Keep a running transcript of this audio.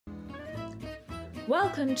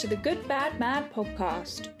Welcome to the Good Bad Mad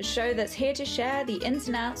podcast, a show that's here to share the ins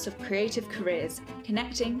and outs of creative careers,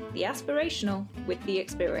 connecting the aspirational with the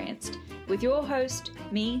experienced, with your host,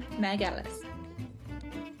 me, Meg Ellis.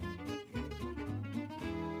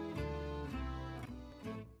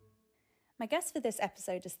 My guest for this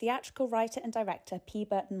episode is theatrical writer and director P.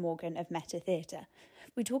 Burton Morgan of Meta Theatre.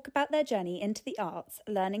 We talk about their journey into the arts,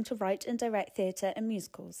 learning to write and direct theatre and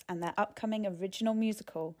musicals, and their upcoming original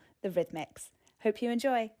musical, The Rhythmics. Hope you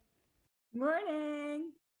enjoy.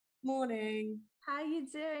 Morning. Morning. How are you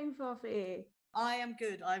doing, Poppy? I am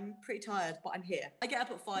good. I'm pretty tired, but I'm here. I get up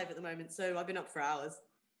at 5 at the moment, so I've been up for hours.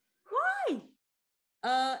 Why?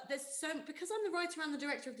 Because I'm the writer and the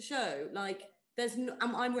director of the show.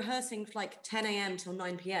 I'm rehearsing for 10 a.m. till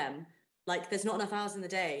 9 p.m. There's not enough hours in the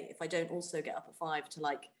day if I don't also get up at 5 to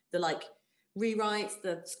the rewrites,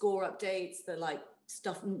 the score updates, the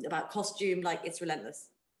stuff about costume. It's relentless.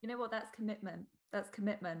 You know what? That's commitment. That's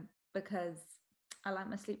commitment, because I like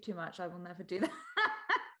my sleep too much. I will never do that.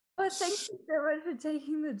 But thank you so much for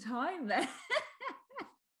taking the time there.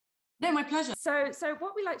 No, my pleasure. So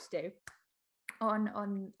what we like to do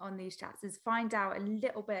on these chats is find out a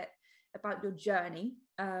little bit about your journey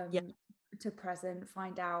to present,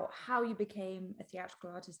 find out how you became a theatrical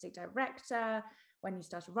artistic director, when you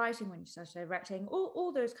started writing, when you started directing,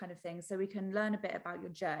 all those kind of things, so we can learn a bit about your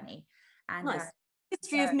journey. And nice.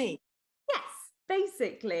 History of me. Yes,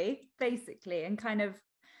 basically, and kind of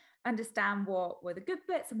understand what were the good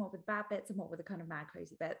bits and what were the bad bits and what were the kind of mad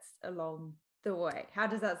crazy bits along the way. How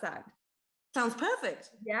does that sound? Sounds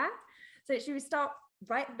perfect. Yeah. So should we start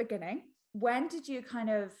right at the beginning? When did you kind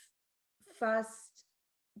of first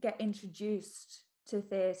get introduced to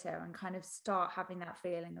theatre and kind of start having that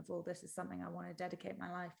feeling of, oh, this is something I want to dedicate my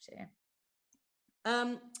life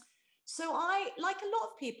to? So I, like a lot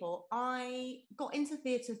of people, I got into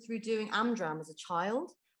theatre through doing Amdram as a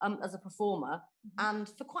child, as a performer, and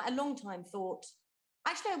for quite a long time thought,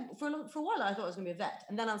 actually for a while I thought I was going to be a vet,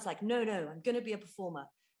 and then I was like, no, I'm going to be a performer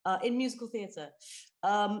in musical theatre,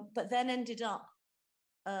 but then ended up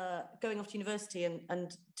going off to university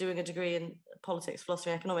and doing a degree in politics, philosophy,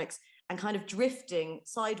 and economics, and kind of drifting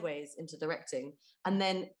sideways into directing, and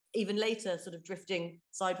then even later sort of drifting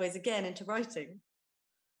sideways again into writing.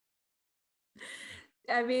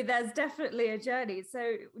 I mean, that's definitely a journey. So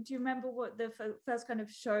do you remember what the first kind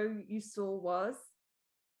of show you saw was?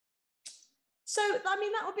 So, I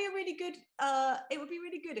mean, that would be a really good, it would be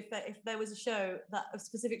really good if there was a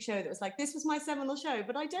specific show that was like, this was my seminal show,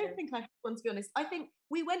 but I don't think I had one, to be honest. I think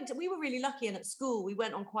we were really lucky, and at school we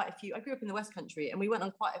went on quite a few, I grew up in the West Country, and we went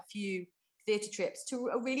on quite a few theatre trips to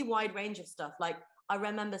a really wide range of stuff. I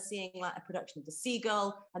remember seeing a production of The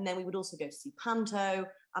Seagull, and then we would also go to see Panto,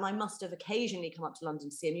 and I must have occasionally come up to London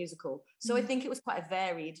to see a musical. So I think it was quite a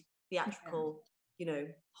varied theatrical,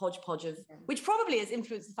 hodgepodge of, which probably has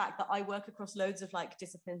influenced the fact that I work across loads of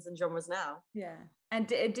disciplines and genres now. Yeah. And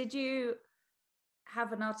did you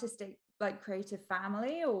have an artistic, creative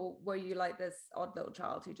family, or were you this odd little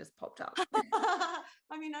child who just popped up?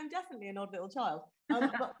 I mean, I'm definitely an odd little child.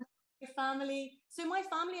 But my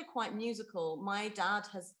family are quite musical. My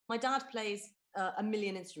dad plays a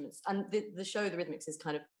million instruments, and the show The Rhythmics is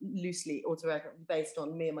kind of loosely autobiographically based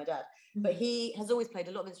on me and my dad, but he has always played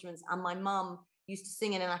a lot of instruments, and my mum used to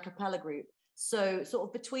sing in an a cappella group, so sort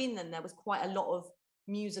of between them there was quite a lot of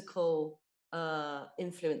musical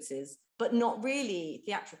influences, but not really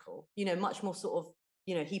theatrical, much more sort of,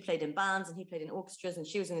 he played in bands and he played in orchestras, and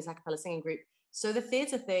she was in this a cappella singing group, so the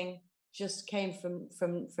theatre thing just came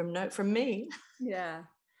from me. Yeah.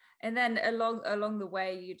 And then along the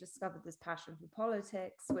way you discovered this passion for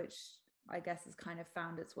politics, which I guess has kind of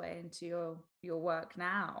found its way into your work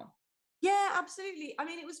now. Yeah, absolutely. I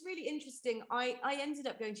mean, it was really interesting. I ended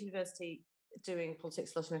up going to university doing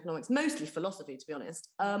politics, philosophy, and economics, mostly philosophy, to be honest,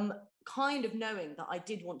 kind of knowing that I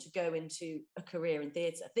did want to go into a career in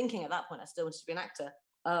theatre, thinking at that point I still wanted to be an actor,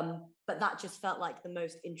 but that just felt like the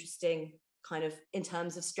most interesting kind of, in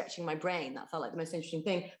terms of stretching my brain, that felt like the most interesting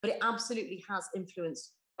thing. But it absolutely has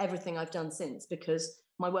influenced everything I've done since, because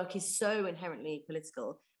my work is so inherently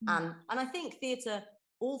political. And I think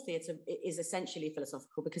all theatre is essentially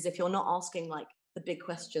philosophical, because if you're not asking the big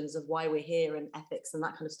questions of why we're here and ethics and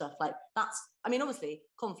that kind of stuff, obviously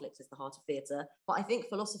conflict is the heart of theatre, but I think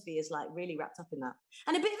philosophy is really wrapped up in that.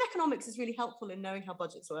 And a bit of economics is really helpful in knowing how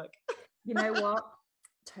budgets work. You know what?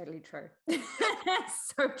 Totally true.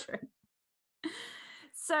 So true.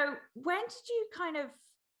 So when did you kind of,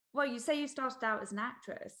 you say you started out as an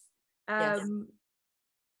actress. Yes.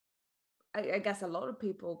 I guess a lot of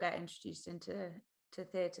people get introduced into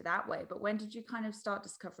theatre that way, but when did you kind of start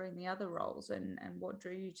discovering the other roles, and what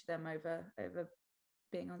drew you to them over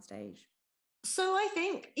being on stage? So I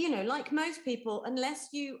think, like most people, unless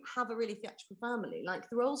you have a really theatrical family, like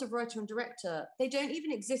the roles of writer and director, they don't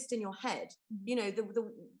even exist in your head.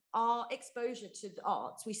 Our exposure to the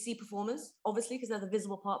arts, we see performers, obviously, because they're the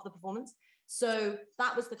visible part of the performance. So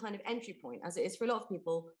that was the kind of entry point, as it is for a lot of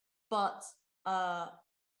people. But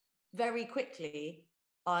very quickly,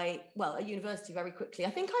 at university, very quickly,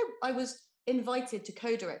 I think I was invited to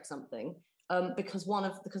co-direct something because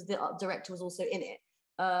the director was also in it.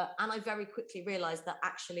 And I very quickly realized that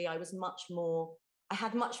actually I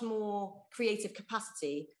had much more creative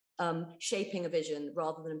capacity shaping a vision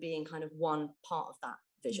rather than being kind of one part of that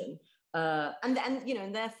vision.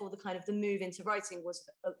 And therefore the move into writing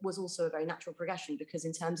was also a very natural progression, because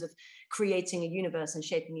in terms of creating a universe and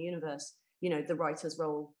shaping a universe, the writer's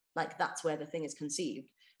role, like that's where the thing is conceived.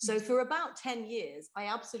 So for about 10 years, I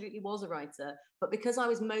absolutely was a writer, but because I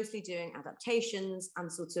was mostly doing adaptations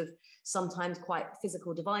and sort of sometimes quite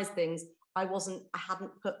physical devised things, I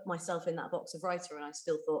hadn't put myself in that box of writer, and I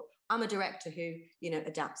still thought I'm a director who,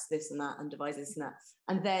 adapts this and that and devises this and that.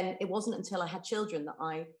 And then it wasn't until I had children that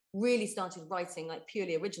I really started writing like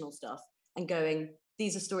purely original stuff and going,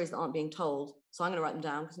 these are stories that aren't being told, so I'm going to write them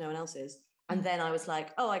down because no one else is. And then I was like,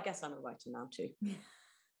 oh, I guess I'm a writer now too.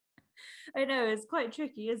 I know it's quite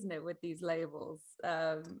tricky, isn't it, with these labels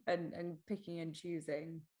and picking and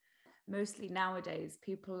choosing. Mostly nowadays,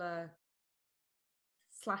 people are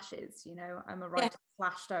slashes. I'm a writer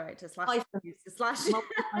slash director slash producer slash.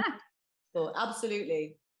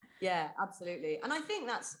 Absolutely, yeah, absolutely. And I think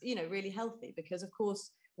that's really healthy, because of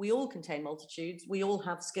course we all contain multitudes. We all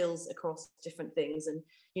have skills across different things, and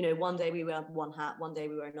one day we wear one hat, one day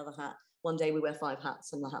we wear another hat, one day we wear 5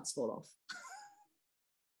 hats, and the hats fall off.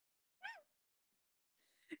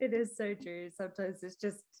 It is so true. Sometimes it's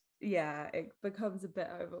just, it becomes a bit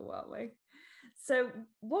overwhelming. So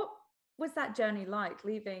what was that journey like,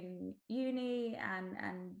 leaving uni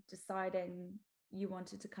and deciding you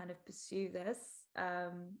wanted to kind of pursue this?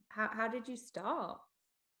 How did you start?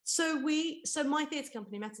 So my theatre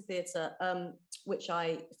company, Meta Theatre, which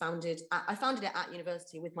I founded it at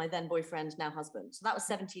university with my then boyfriend, now husband. So that was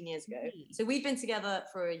 17 years ago. So we'd been together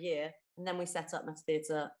for a year, and then we set up Meta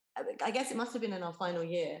Theatre. I guess it must have been in our final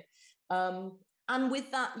year. And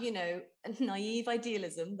with that, naive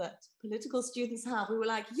idealism that political students have, we were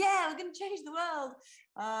like, yeah, we're going to change the world.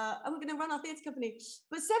 And we're going to run our theatre company.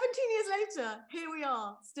 But 17 years later, here we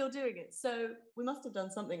are, still doing it. So we must have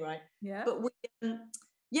done something right. Yeah. But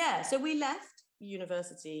so we left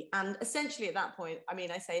university, and essentially at that point, I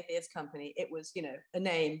say theatre company, it was, a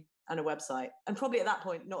name and a website, and probably at that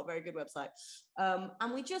point, not a very good website.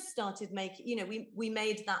 And we just started making, we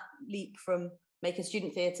made that leap from making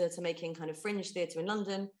student theatre to making kind of fringe theatre in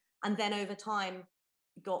London. And then over time,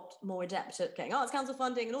 got more adept at getting Arts Council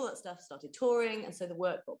funding and all that stuff, started touring. And so the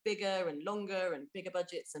work got bigger and longer and bigger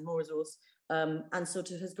budgets and more resource, and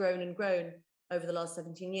sort of has grown and grown over the last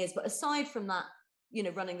 17 years. But aside from that,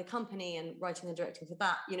 running the company and writing and directing for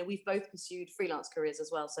that, we've both pursued freelance careers as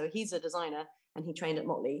well. So he's a designer, and he trained at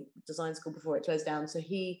Motley Design School before it closed down. So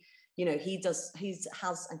he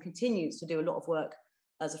has and continues to do a lot of work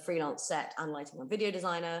as a freelance set and lighting and video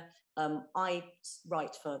designer. I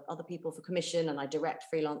write for other people for commission, and I direct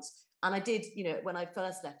freelance. And I did, when I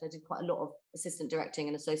first left, I did quite a lot of assistant directing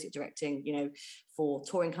and associate directing, for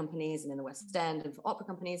touring companies and in the West End and for opera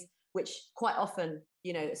companies, which quite often,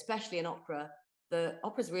 especially in opera, the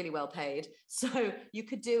opera's really well paid. So you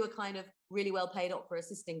could do a kind of really well paid opera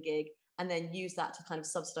assisting gig and then use that to kind of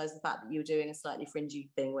subsidize the fact that you were doing a slightly fringy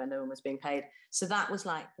thing where no one was being paid. So that was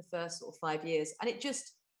like the first sort of 5 years. And it just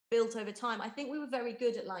built over time. I think we were very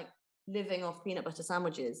good at like living off peanut butter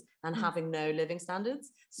sandwiches and having no living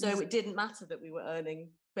standards. So it didn't matter that we were earning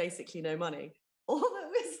basically no money, or that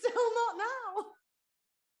we're still not now.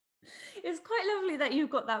 It's quite lovely that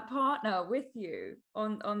you've got that partner with you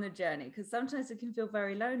on the journey, because sometimes it can feel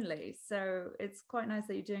very lonely. So it's quite nice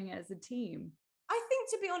that you're doing it as a team. I think,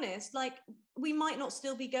 to be honest, like we might not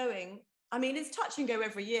still be going. I mean, it's touch and go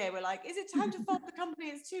every year. We're like, is it time to fold the company?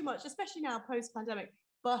 It's too much, especially now post-pandemic.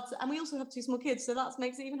 And we also have 2 small kids, so that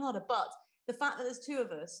makes it even harder. But the fact that there's 2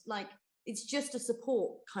 of us, like, it's just a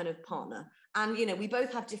support kind of partner. And, we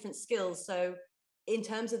both have different skills. So in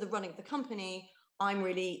terms of the running of the company, I'm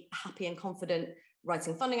really happy and confident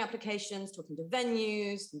writing funding applications, talking to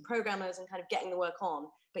venues and programmers and kind of getting the work on.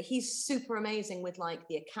 But he's super amazing with like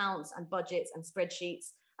the accounts and budgets and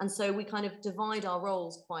spreadsheets. And so we kind of divide our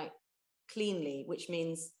roles quite cleanly, which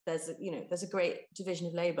means there's a great division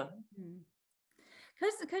of labor.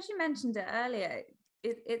 Because you mentioned it earlier,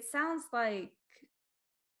 it sounds like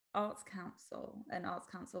Arts Council and Arts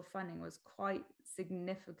Council funding was quite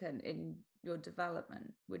significant in your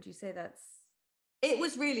development. Would you say that's... It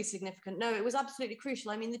was really significant. No, it was absolutely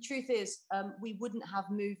crucial. I mean, the truth is, we wouldn't have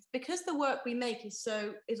moved, because the work we make is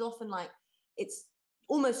often like, it's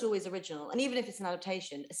almost always original. And even if it's an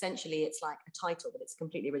adaptation, essentially it's like a title, but it's a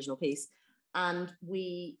completely original piece. And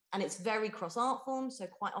it's very cross art forms. So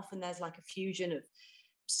quite often there's like a fusion of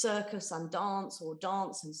circus and dance, or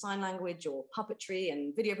dance and sign language, or puppetry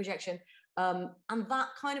and video projection. And that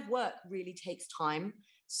kind of work really takes time.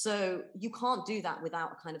 So you can't do that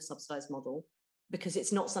without a kind of subsidized model, because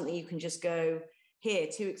it's not something you can just go, here,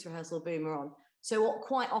 2 weeks rehearsal, boom, we're on. So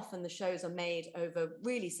quite often the shows are made over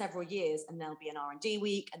really several years, and there'll be an R&D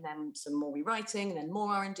week, and then some more rewriting, and then more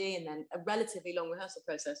R&D, and then a relatively long rehearsal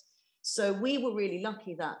process. So we were really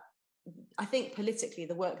lucky that, I think politically,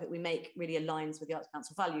 the work that we make really aligns with the Arts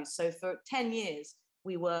Council values. So for 10 years,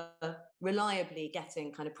 we were reliably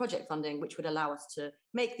getting kind of project funding, which would allow us to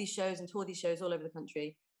make these shows and tour these shows all over the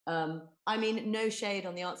country. I mean, no shade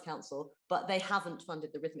on the Arts Council, but they haven't funded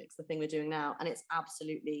the Rhythmics, the thing we're doing now. And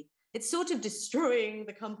it's sort of destroying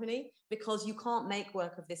the company, because you can't make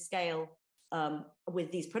work of this scale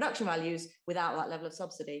with these production values without that level of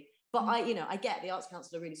subsidy. But I get the Arts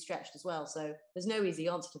Council are really stretched as well. So there's no easy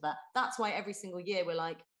answer to that. That's why every single year we're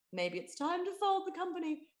like, maybe it's time to fold the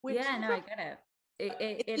company. I get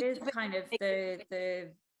it. It is kind of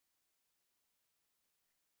the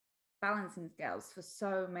balancing scales for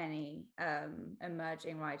so many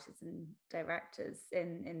emerging writers and directors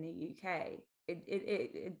in the UK.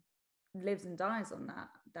 It lives and dies on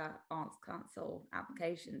that Arts Council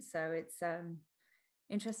application. So it's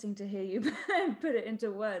interesting to hear you put it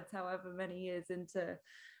into words, however many years into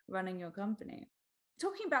running your company.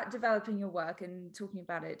 Talking about developing your work and talking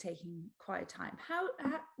about it taking quite a time,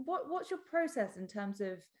 what's your process in terms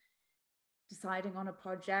of deciding on a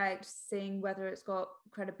project, seeing whether it's got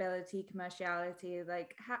credibility, commerciality?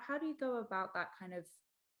 Like how do you go about that kind of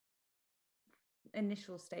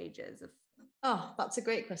initial stages of... Oh, that's a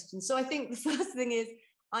great question. So I think the first thing is,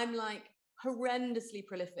 I'm like horrendously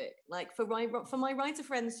prolific. Like for my writer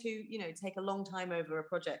friends who, take a long time over a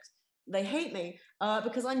project, they hate me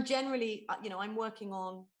because I'm generally, I'm working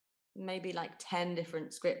on maybe like 10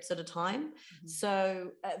 different scripts at a time. Mm-hmm.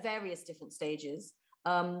 So at various different stages.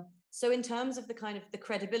 So in terms of the kind of the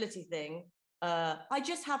credibility thing, I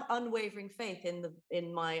just have unwavering faith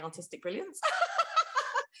in my artistic brilliance.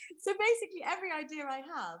 So basically every idea I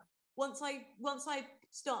have, once I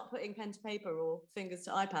start putting pen to paper or fingers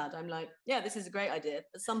to iPad, I'm like, yeah, this is a great idea.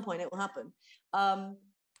 At some point it will happen.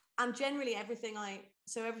 And generally everything I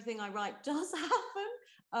write does happen.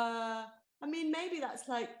 I mean, maybe that's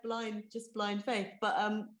like blind faith,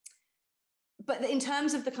 but in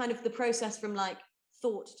terms of the kind of the process from like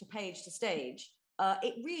thought to page to stage,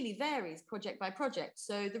 it really varies project by project.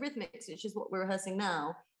 So the Rhythmics, which is what we're rehearsing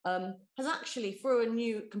now, has actually, for a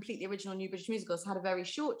completely original new British musical, has had a very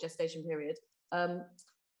short gestation period.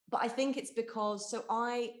 But I think it's because,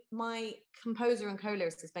 my composer and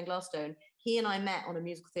co-lyricist is Ben Glasstone. He and I met on a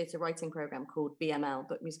musical theatre writing program called BML,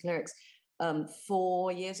 Book Music Lyrics,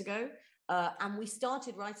 4 years ago. And we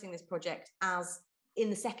started writing this project as, in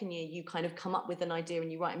the second year, you kind of come up with an idea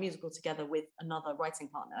and you write a musical together with another writing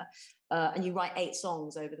partner, and you write 8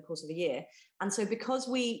 songs over the course of a year. And so because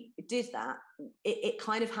we did that, it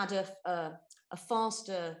kind of had a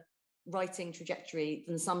faster writing trajectory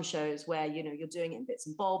than some shows where, you're doing it in bits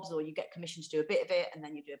and bobs, or you get commissioned to do a bit of it and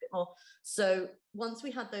then you do a bit more. So once we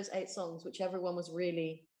had those 8 songs, which everyone was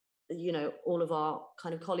really, all of our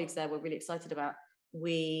kind of colleagues there were really excited about,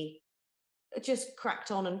 we just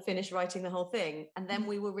cracked on and finished writing the whole thing. And then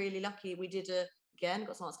we were really lucky. We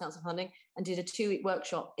got some Arts Council funding and did a 2-week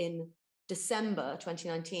workshop in December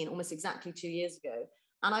 2019, almost exactly 2 years ago.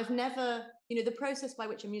 And I've never, the process by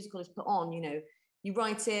which a musical is put on, you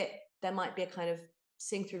write it, there might be a kind of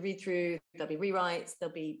sing through, read through, there'll be rewrites,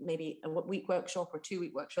 there'll be maybe a week workshop or a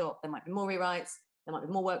 2-week workshop, there might be more rewrites, there might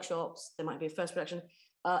be more workshops, there might be a first production.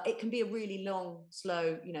 It can be a really long,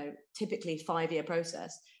 slow, typically 5-year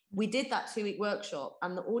process. We did that 2-week workshop,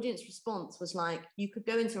 and the audience response was like, you could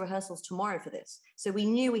go into rehearsals tomorrow for this. So we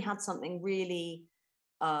knew we had something really,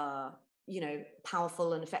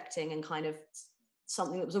 powerful and affecting, and kind of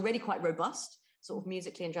something that was already quite robust, sort of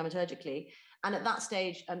musically and dramaturgically. And at that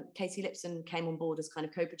stage, Katie Lipson came on board as kind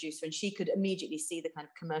of co-producer, and she could immediately see the kind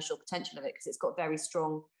of commercial potential of it, because it's got very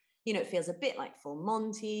strong, it feels a bit like Full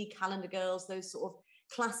Monty, Calendar Girls, those sort of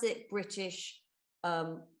classic British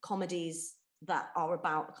comedies that are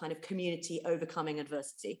about kind of community overcoming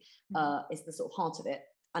adversity, is the sort of heart of it.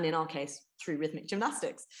 And in our case, through rhythmic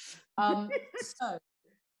gymnastics. So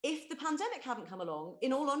if the pandemic hadn't come along,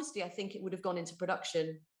 in all honesty, I think it would have gone into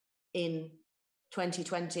production in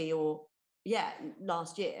 2020 or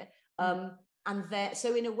last year. And there,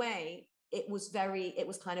 so in a way, it was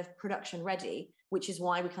kind of production ready, which is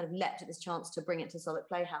why we kind of leapt at this chance to bring it to Southwark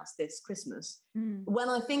Playhouse this Christmas. When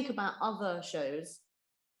I think about other shows,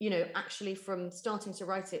 you know, actually from starting to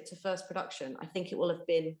write it to first production, I think it will have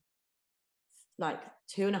been like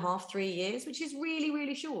 2.5, 3 years, which is really,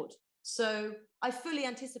 really short. So I fully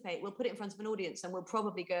anticipate we'll put it in front of an audience and we'll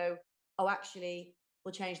probably go, oh, actually,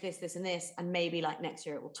 we'll change this, this, and this. And maybe like next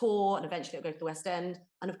year it will tour and eventually it'll go to the West End.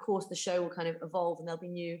 And of course, the show will kind of evolve and there'll be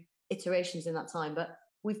new iterations in that time. But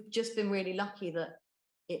we've just been really lucky that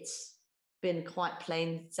it's been quite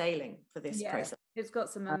plain sailing for this process. It's got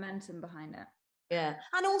some momentum behind it. Yeah.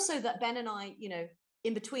 And also that Ben and I, you know,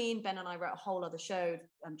 in between, Ben and I wrote a whole other show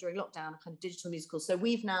during lockdown, kind of digital musicals. So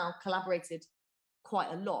we've now collaborated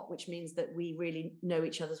quite a lot, which means that we really know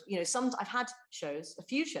each other's, you know, I've had a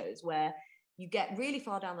few shows where you get really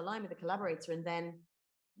far down the line with a collaborator and then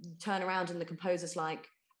you turn around and the composer's like,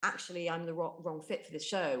 actually, I'm the wrong fit for this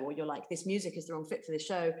show. Or you're like, this music is the wrong fit for this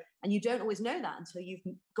show. And you don't always know that until you've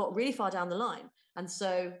got really far down the line. And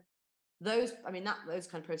so those kind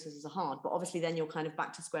of processes are hard, but obviously then you're kind of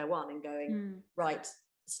back to square one and going, right,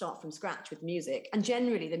 start from scratch with music. And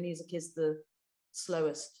generally the music is the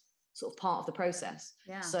slowest sort of part of the process.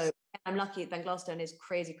 Yeah. So I'm lucky Ben Glasstone is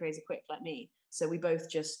crazy, crazy quick like me. So we both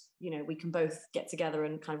just, you know, we can both get together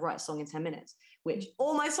and kind of write a song in 10 minutes, which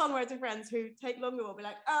all my songwriter friends who take longer will be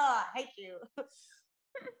like, I hate you.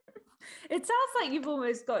 It sounds like you've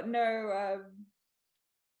almost got no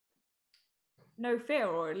fear,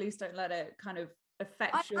 or at least don't let it kind of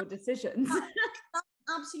affect your decisions. That's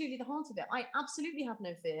absolutely the heart of it. I absolutely have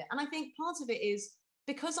no fear. And I think part of it is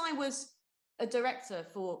because I was a director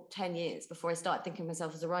for 10 years before I started thinking of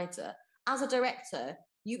myself as a writer. As a director,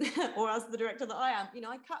 or as the director that I am, you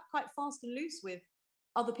know, I cut quite fast and loose with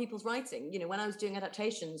other people's writing. You know, when I was doing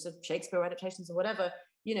adaptations of Shakespeare, adaptations or whatever,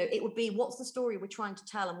 you know, it would be, what's the story we're trying to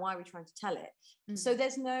tell and why are we trying to tell it? So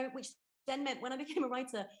there's which then meant when I became a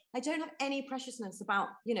writer, I don't have any preciousness about,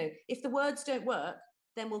 you know, if the words don't work,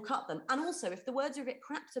 then we'll cut them. And also, if the words are a bit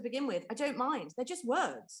crap to begin with, I don't mind. They're just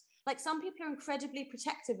words. Like some people are incredibly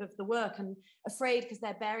protective of the work and afraid because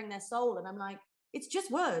they're bearing their soul. And I'm like, it's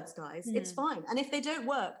just words, guys. It's fine. And if they don't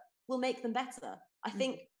work, we'll make them better. I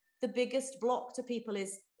think the biggest block to people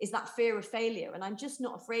is that fear of failure. And I'm just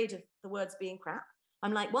not afraid of the words being crap.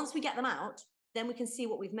 I'm like, once we get them out, then we can see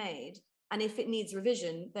what we've made. And if it needs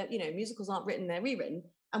revision, that, you know, musicals aren't written, they're rewritten,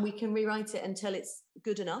 and we can rewrite it until it's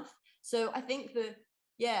good enough. So I think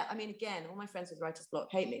I mean, again, all my friends with writer's block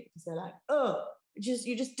hate me because they're like, oh,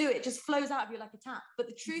 you just do it. It just flows out of you like a tap. But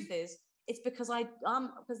the truth is, it's because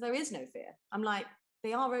because there is no fear. I'm like,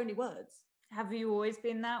 they are only words. Have you always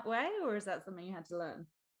been that way, or is that something you had to learn?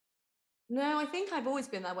 No, I think I've always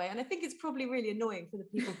been that way. And I think it's probably really annoying for the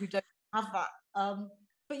people who don't have that.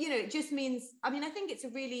 But, you know, it just means, I mean, I think it's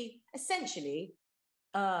essentially,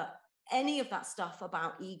 any of that stuff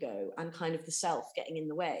about ego and kind of the self getting in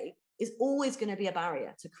the way is always going to be a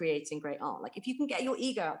barrier to creating great art. Like if you can get your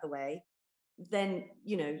ego out of the way, then,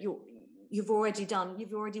 you know, you've already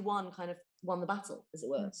won the battle, as it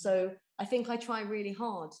were. So I think I try really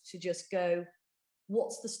hard to just go,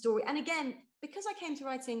 what's the story? And again, because I came to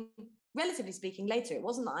writing, relatively speaking, later, it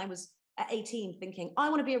wasn't that I was at 18 thinking, I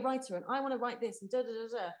want to be a writer and I want to write this and da, da,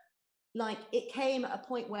 da, da. Like it came at a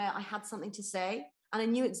point where I had something to say and I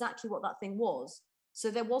knew exactly what that thing was.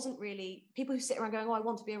 So there wasn't really people who sit around going, oh, I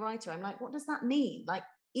want to be a writer. I'm like, what does that mean? Like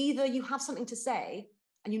either you have something to say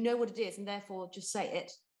and you know what it is and therefore just say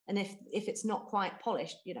it. And if it's not quite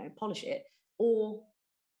polished, you know, polish it, or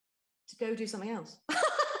to go do something else.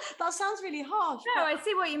 That sounds really harsh. No, I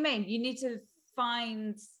see what you mean. You need to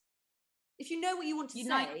find... If you know what you want to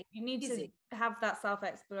say, you need to have that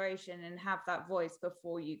self-exploration and have that voice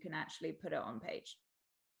before you can actually put it on page.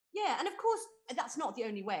 Yeah, and of course, that's not the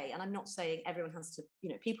only way. And I'm not saying everyone has to, you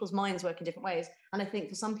know, people's minds work in different ways. And I think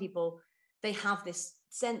for some people, they have this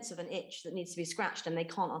sense of an itch that needs to be scratched and they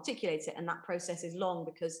can't articulate it. And that process is long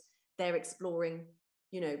because they're exploring,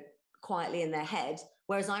 you know, quietly in their head.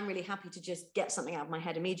 Whereas I'm really happy to just get something out of my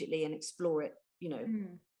head immediately and explore it, you know,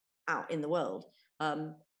 out in the world.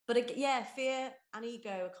 But yeah, fear and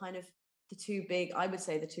ego are kind of I would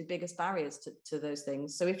say the two biggest barriers to those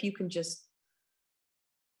things. So if you can just,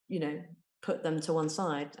 you know, put them to one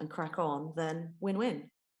side and crack on, then win-win.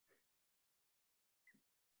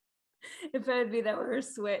 If only there were a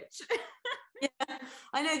switch. Yeah,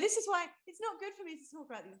 I know. This is why it's not good for me to talk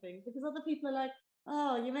about these things, because other people are like,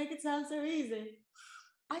 oh, you make it sound so easy.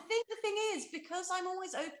 I think the thing is, because I'm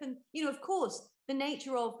always open, you know, of course, the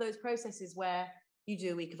nature of those processes where you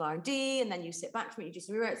do a week of R&D and then you sit back from it, you do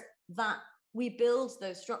some rewrites, that we build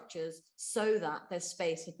those structures so that there's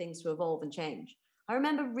space for things to evolve and change. I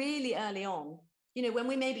remember really early on, you know, when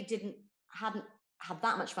we maybe hadn't had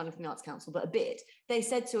that much funding from the Arts Council, but a bit, they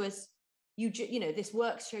said to us, you know, this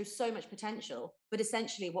work shows so much potential, but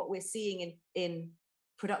essentially what we're seeing in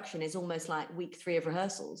production is almost like week 3 of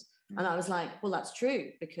rehearsals. And I was like, well, that's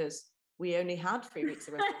true, because we only had 3 weeks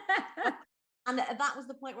of rehearsals. And that was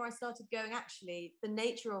the point where I started going, actually, the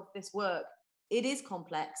nature of this work, it is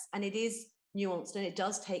complex and it is nuanced, and it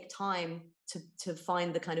does take time to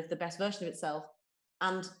find the kind of the best version of itself.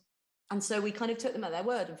 And so we kind of took them at their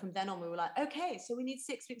word. And from then on, we were like, okay, so we need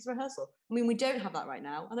 6 weeks of rehearsal. I mean, we don't have that right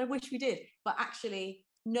now, and I wish we did. But actually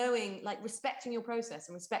knowing, like, respecting your process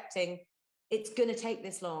and respecting it's going to take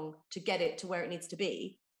this long to get it to where it needs to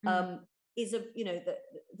be, is a, you know,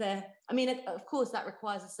 I mean, of course, that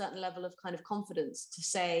requires a certain level of kind of confidence to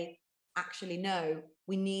say, actually, no,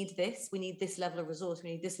 we need this level of resource,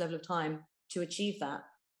 we need this level of time to achieve that.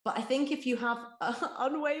 But I think if you have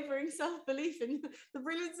unwavering self-belief in the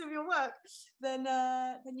brilliance of your work, then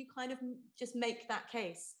you kind of just make that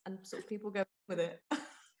case, and sort of people go with it.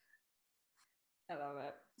 I love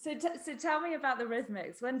it. So tell me about the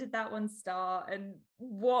rhythmics. When did that one start, and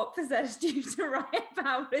what possessed you to write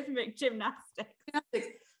about rhythmic gymnastics?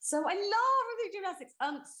 So I love rhythmic gymnastics.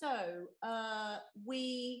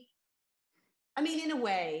 I mean, in a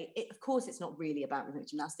way, of course, it's not really about rhythmic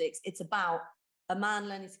gymnastics. It's about a man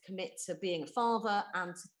learning to commit to being a father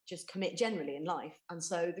and to just commit generally in life. And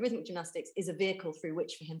so the rhythmic gymnastics is a vehicle through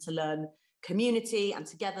which for him to learn community and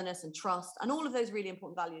togetherness and trust and all of those really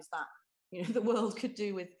important values that, you know, the world could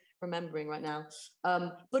do with remembering right now.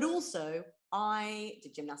 But also, I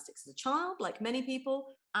did gymnastics as a child, like many people,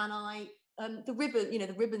 and the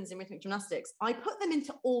ribbons in rhythmic gymnastics, I put them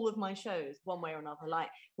into all of my shows one way or another. Like,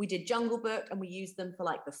 we did Jungle Book and we used them for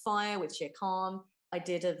like the fire with Shere Khan. I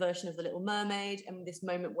did a version of The Little Mermaid, and this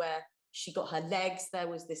moment where she got her legs, there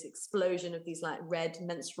was this explosion of these like red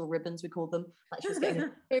menstrual ribbons, we called them, like she was getting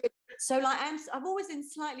so like I've always been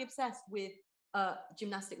slightly obsessed with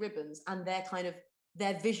gymnastic ribbons and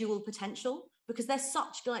their visual potential, because they're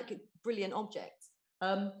such like brilliant objects.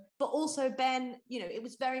 But also Ben, you know, it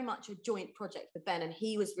was very much a joint project with Ben, and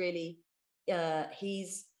he was really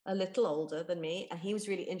he's a little older than me, and he was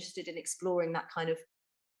really interested in exploring that kind of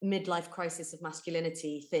midlife crisis of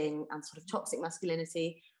masculinity thing and sort of toxic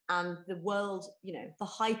masculinity, and the world, you know, the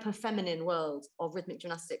hyper feminine world of rhythmic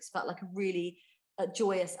gymnastics felt like a really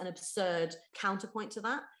joyous and absurd counterpoint to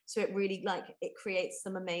that. So it really, like, it creates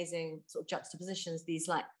some amazing sort of juxtapositions, these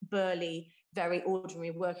like burly, very ordinary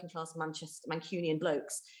working class Mancunian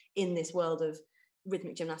blokes in this world of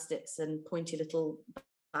rhythmic gymnastics and pointy little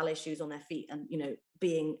ballet shoes on their feet, and, you know,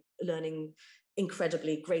 learning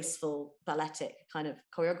incredibly graceful balletic kind of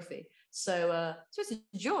choreography. So it's a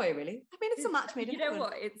joy, really. I mean, it's a match made in heaven. You know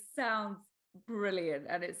what? It sounds brilliant,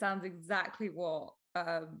 and it sounds exactly what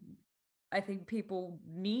I think people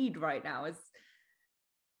need right now, is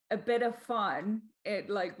a bit of fun. It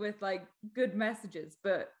like with like good messages,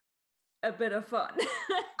 but a bit of fun.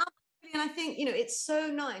 And I think, you know, it's so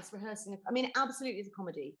nice rehearsing. I mean, it absolutely is a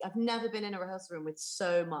comedy. I've never been in a rehearsal room with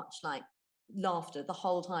so much like laughter the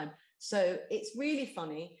whole time. So it's really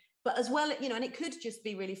funny, but as well, you know, and it could just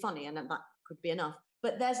be really funny, and that could be enough.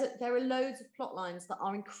 But there are loads of plot lines that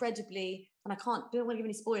are incredibly, and don't want to give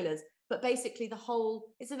any spoilers, but basically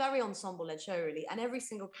it's a very ensemble-led show, really. And every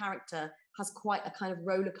single character has quite a kind of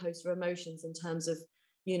roller coaster of emotions in terms of,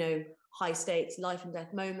 you know, high stakes, life and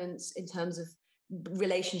death moments, in terms of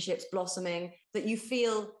relationships blossoming, that you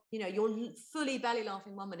feel, you know, you're fully belly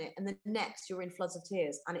laughing 1 minute and the next you're in floods of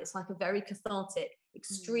tears. And it's like a very cathartic,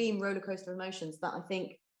 extreme roller coaster of emotions that I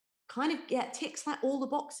think kind of ticks like all the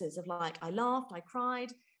boxes of like, I laughed, I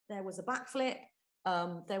cried, there was a backflip,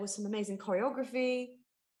 there was some amazing choreography.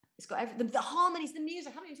 It's got the harmonies, the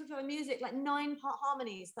music. I haven't even talked about the music, like 9-part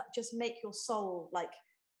harmonies that just make your soul like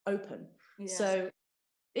open. Yeah. So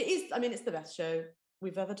it is, I mean, it's the best show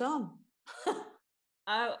we've ever done.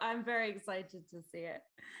 Oh, I'm very excited to see it.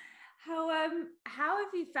 How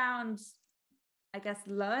have you found, I guess,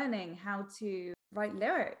 learning how to write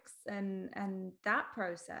lyrics and that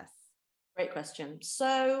process? Great question.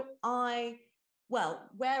 So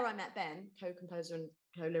where I met Ben, composer and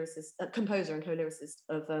co-lyricist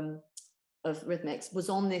of Rhythmics, was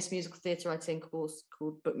on this musical theatre writing course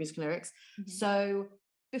called Book Musical Lyrics. Mm-hmm. So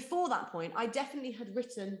before that point, I definitely had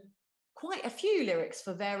written quite a few lyrics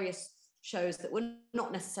for various shows that were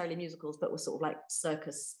not necessarily musicals, but were sort of like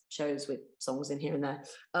circus shows with songs in here and there.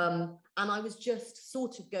 And I was just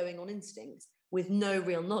sort of going on instinct with no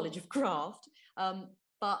real knowledge of craft.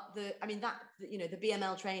 But the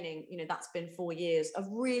BML training, that's been 4 years of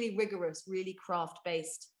really rigorous, really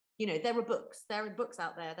craft-based. There are books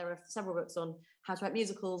out there. There are several books on how to write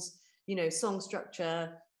musicals, song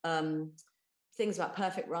structure, things about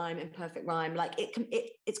perfect rhyme, imperfect rhyme. Like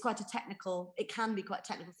it's quite a technical, it can be quite a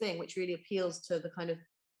technical thing, which really appeals to the kind of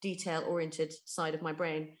detail-oriented side of my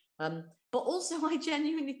brain. But also I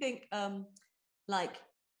genuinely think like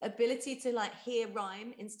ability to like hear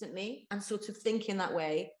rhyme instantly and sort of think in that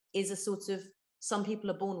way is a sort of, some people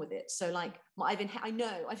are born with it. So like I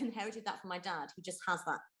know I've inherited that from my dad, who just has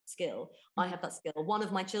that skill. I have that skill. One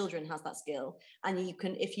of my children has that skill, and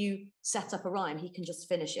if you set up a rhyme, he can just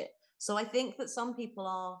finish it. So I think that some people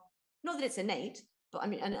are, not that it's innate, but I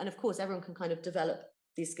mean, and of course everyone can kind of develop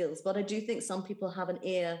these skills, but I do think some people have an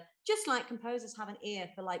ear, just like composers have an ear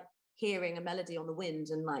for like hearing a melody on the wind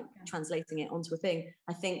and like translating it onto a thing.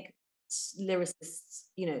 I think lyricists,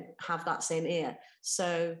 have that same ear.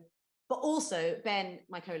 So, but also Ben,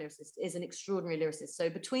 my co-lyricist, is an extraordinary lyricist. So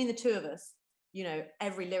between the two of us,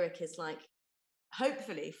 every lyric is like,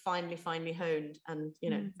 hopefully finely honed and,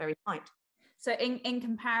 very tight. So in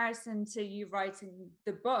comparison to you writing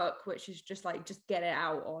the book, which is just get it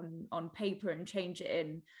out on paper and change it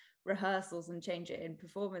in rehearsals and change it in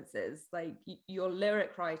performances, like your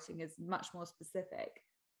lyric writing is much more specific.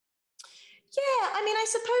 Yeah, I mean, I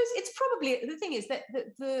suppose it's probably, the thing is that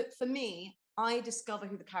for me, I discover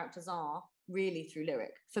who the characters are really through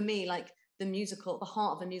lyric. For me, like the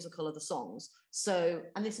heart of a musical are the songs. So,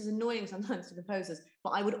 and this is annoying sometimes to composers,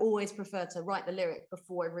 but I would always prefer to write the lyric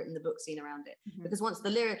before I've written the book scene around it. Because once the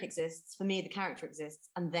lyric exists, for me, the character exists,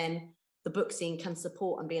 and then the book scene can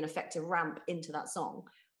support and be an effective ramp into that song.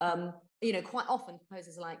 Quite often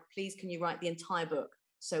composers are like, please, can you write the entire book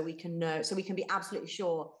so we can be absolutely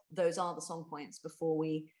sure those are the song points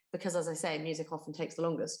because as I say, music often takes the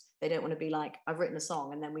longest. They don't want to be like, I've written a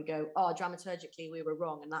song and then we go, oh, dramaturgically we were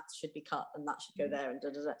wrong and that should be cut and that should go there and da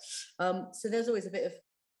da da. So there's always a bit of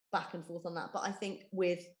back and forth on that. But I think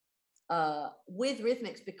with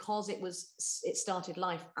Rhythmics, because it started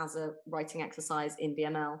life as a writing exercise in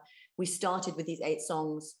BML, we started with these 8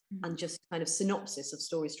 songs and just kind of synopsis of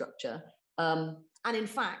story structure. And in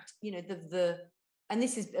fact, and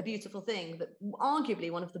this is a beautiful thing, that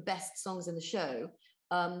arguably one of the best songs in the show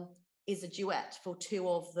is a duet for 2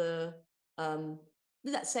 of the,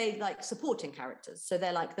 let's say, like supporting characters. So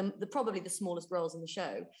they're like probably the smallest roles in the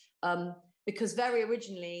show, because very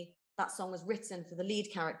originally that song was written for the lead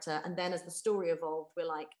character, and then as the story evolved, we're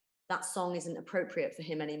like, that song isn't appropriate for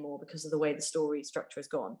him anymore because of the way the story structure has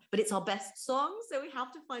gone. But it's our best song, so we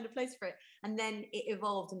have to find a place for it. And then it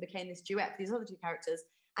evolved and became this duet for these other 2 characters.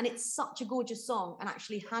 And it's such a gorgeous song. And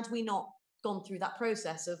actually, had we not gone through that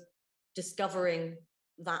process of discovering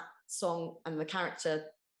that song and the character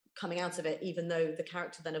coming out of it, even though the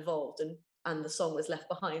character then evolved and the song was left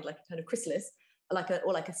behind like a kind of chrysalis, like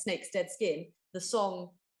a snake's dead skin, the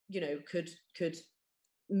song, could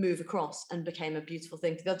move across and became a beautiful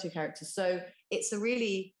thing to the other 2 characters. So it's a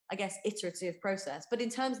really, I guess, iterative process. But in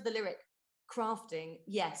terms of the lyric crafting,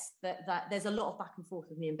 yes, that there's a lot of back and forth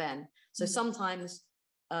with me and Ben. So sometimes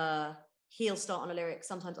he'll start on a lyric,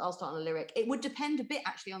 sometimes I'll start on a lyric. It would depend a bit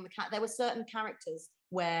actually on the cat. There were certain characters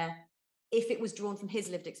where if it was drawn from his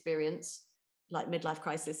lived experience, like midlife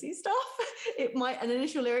crisis-y stuff, an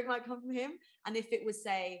initial lyric might come from him. And if it was,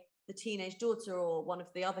 say, the teenage daughter or one of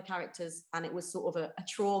the other characters, and it was sort of a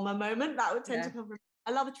trauma moment, that would tend to come from,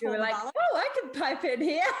 I love a trauma like, ballad. oh, I can pipe in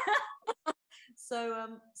here.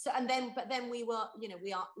 But then we were,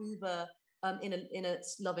 we are uber, in a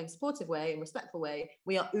loving, supportive way and respectful way,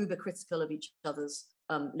 we are uber critical of each other's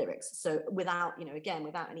lyrics. So without, again,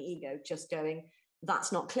 without any ego, just going,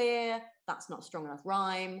 that's not clear, that's not strong enough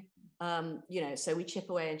rhyme, so we chip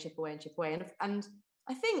away and chip away and chip away. And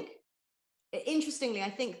I think, interestingly, I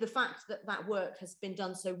think the fact that work has been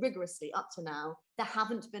done so rigorously up to now, there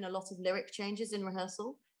haven't been a lot of lyric changes in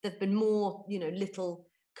rehearsal. There've been more, little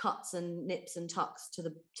cuts and nips and tucks to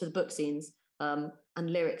the book scenes, and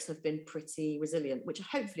lyrics have been pretty resilient, which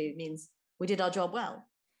hopefully means we did our job well.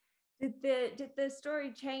 Did the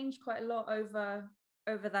story change quite a lot over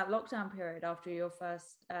that lockdown period after your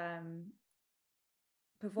first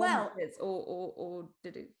performances, or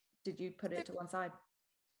did you put it to one side?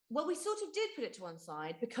 Well, we sort of did put it to one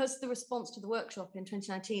side because the response to the workshop in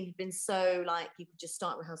 2019 had been so like, you could just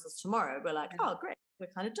start rehearsals tomorrow. We're like, oh, great,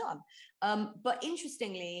 we're kind of done. But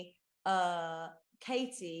interestingly,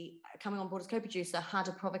 Katie, coming on board as co-producer, had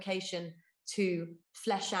a provocation to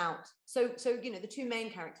flesh out. So the 2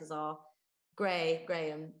 main characters are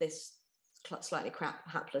Graham, this slightly crap,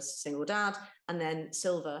 hapless single dad, and then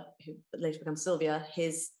Silver, who later becomes Sylvia,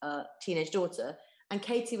 his teenage daughter. And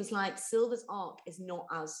Katie was like, Silver's arc is not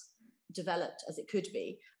as developed as it could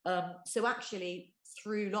be. So actually,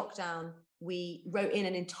 through lockdown, we wrote in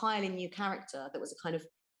an entirely new character that was a kind of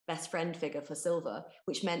best friend figure for Silver,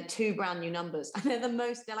 which meant 2 brand new numbers. And they're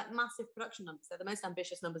like massive production numbers. They're the most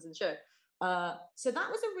ambitious numbers in the show. So that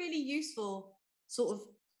was a really useful sort of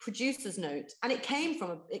producer's note. And it came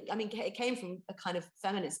from, it came from a kind of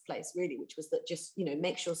feminist place, really, which was that just, you know,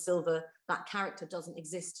 make sure Silver, that character doesn't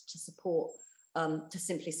exist to support, to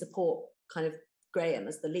simply support kind of Graham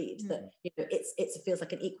as the lead, that, you know, it feels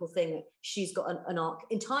like an equal thing, that she's got an arc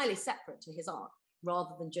entirely separate to his arc, rather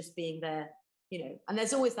than just being there, you know. And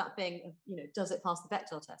there's always that thing of, you know, does it pass the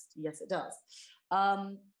Bechdel test? Yes, it does.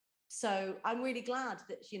 So I'm really glad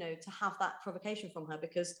that, you know, to have that provocation from her,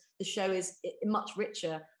 because the show is much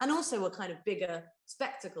richer and also a kind of bigger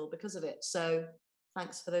spectacle because of it. So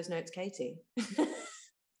thanks for those notes, Katie.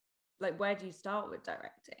 Like, where do you start with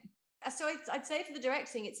directing? So I'd say for the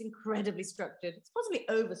directing, it's incredibly structured. It's possibly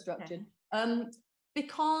over-structured. Okay.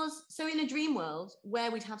 Because, so in a dream world where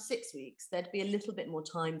we'd have 6 weeks, there'd be a little bit more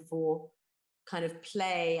time for kind of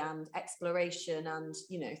play and exploration and,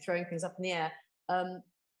 you know, throwing things up in the air.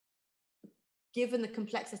 Given the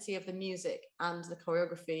complexity of the music and the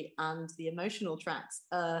choreography and the emotional tracks,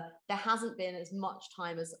 there hasn't been as much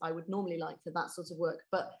time as I would normally like for that sort of work.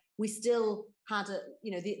 But we still had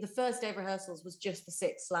the first day of rehearsals was just the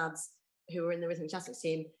 6 lads who were in the rhythmic gymnastics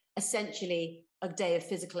team, essentially a day of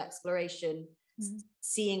physical exploration,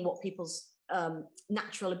 seeing what people's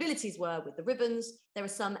natural abilities were with the ribbons. There are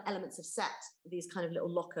some elements of set, these kind of little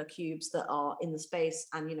locker cubes that are in the space,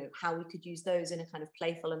 and, you know, how we could use those in a kind of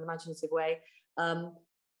playful and imaginative way. And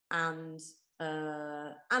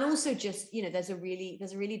also just, you know, there's a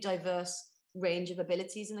really diverse range of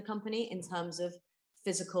abilities in the company in terms of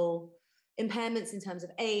physical impairments, in terms of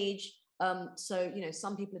age. So, you know,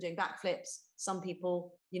 some people are doing backflips, some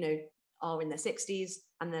people, you know, are in their 60s,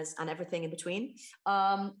 and everything in between.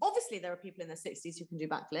 Obviously there are people in their 60s who can do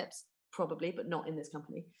backflips, probably, but not in this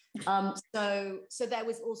company. So there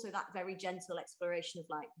was also that very gentle exploration of,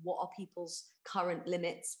 like, what are people's current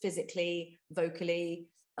limits physically, vocally,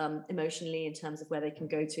 emotionally, in terms of where they can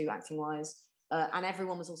go to acting wise. And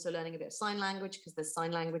everyone was also learning a bit of sign language, because there's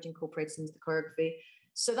sign language incorporated into the choreography.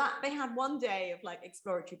 So that they had one day of like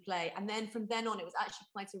exploratory play, and then from then on it was actually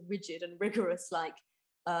quite a rigid and rigorous, like,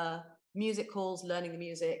 music calls, learning the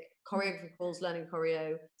music, choreography calls, learning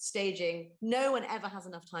choreo, staging. No one ever has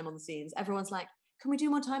enough time on the scenes. Everyone's like, can we do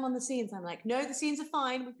more time on the scenes? I'm like, no, the scenes are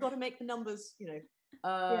fine. We've got to make the numbers, you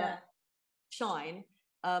know, shine.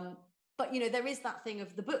 But, you know, there is that thing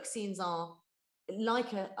of the book scenes are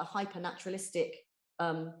like a hyper naturalistic,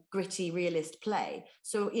 gritty, realist play.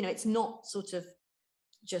 So, you know, it's not sort of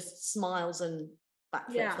just smiles and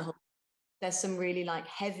backflips the whole. There's some really like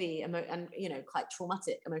heavy and, you know, quite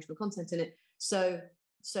traumatic emotional content in it. So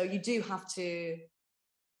you do have to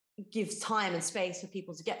give time and space for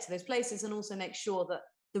people to get to those places, and also make sure that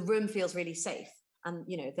the room feels really safe. And,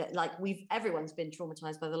 you know, that like everyone's been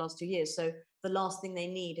traumatized by the last 2 years. So the last thing they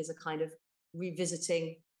need is a kind of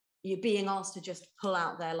revisiting, you're being asked to just pull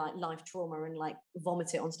out their like life trauma and like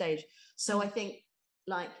vomit it on stage. So I think,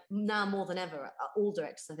 like, now more than ever, all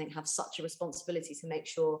directors, I think, have such a responsibility to make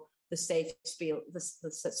sure the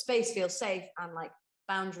space feels safe and like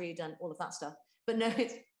boundaried and all of that stuff. But no,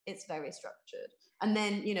 it's very structured. And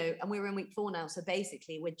then, you know, and we're in week 4 now, so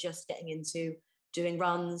basically we're just getting into doing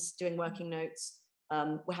runs, doing working notes.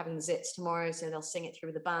 We're having the zits tomorrow, so they'll sing it through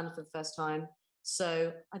with the band for the first time.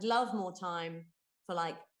 So I'd love more time for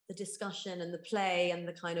like the discussion and the play and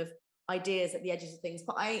the kind of ideas at the edges of things.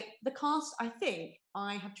 But the cast, I think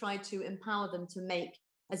I have tried to empower them to make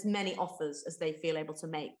as many offers as they feel able to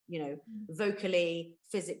make, you know, vocally,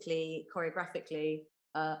 physically, choreographically.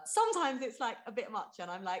 Sometimes it's like a bit much, and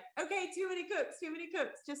I'm like, okay, too many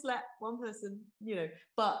cooks, just let one person, you know.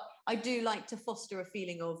 But I do like to foster a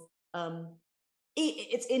feeling of,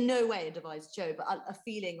 it's in no way a devised show, but a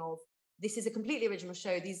feeling of, this is a completely original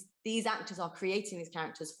show. These actors are creating these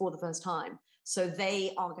characters for the first time, so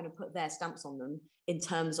they are going to put their stamps on them in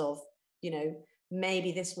terms of, you know,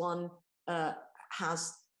 maybe this one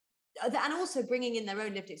has, and also bringing in their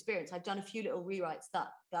own lived experience. I've done a few little rewrites that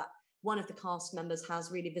one of the cast members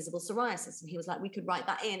has really visible psoriasis, and he was like, we could write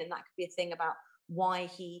that in, and that could be a thing about why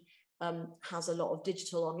he has a lot of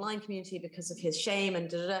digital online community because of his shame and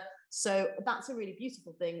da da da. So that's a really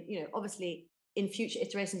beautiful thing. You know, obviously in future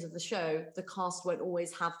iterations of the show, the cast won't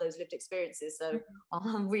always have those lived experiences, so I'll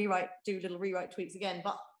do little rewrite tweaks again.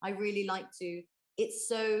 But I really like to it's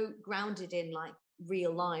so grounded in like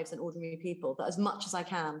real lives and ordinary people that as much as I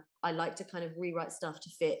can, I like to kind of rewrite stuff to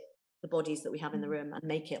fit the bodies that we have in the room and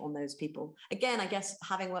make it on those people. Again, I guess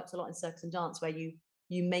having worked a lot in circus and dance, where you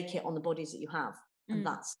make it on the bodies that you have,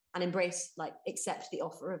 and embrace, like, accept the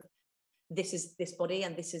offer of this is this body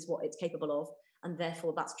and this is what it's capable of, and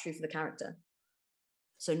therefore that's true for the character.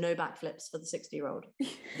 So no backflips for the 60-year-old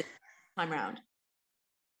this time round.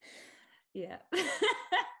 Yeah.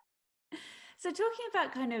 So talking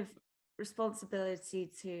about kind of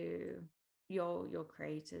responsibility to your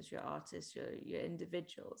creators, your artists, your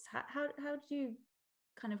individuals, how do you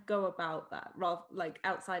kind of go about that, rather, like,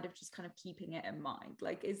 outside of just kind of keeping it in mind?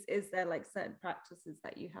 Like, is there like certain practices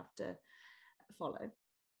that you have to follow?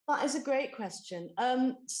 That is a great question.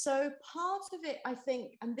 So part of it, I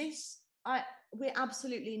think, and we're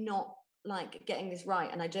absolutely not like getting this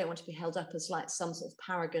right, and I don't want to be held up as like some sort of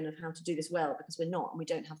paragon of how to do this well, because we're not, and we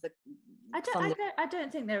don't have the I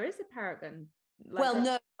don't think there is a paragon. Like, well,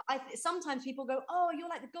 no, sometimes people go, oh, you're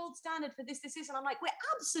like the gold standard for this, and I'm like, we're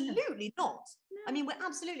absolutely not. No. I mean, we're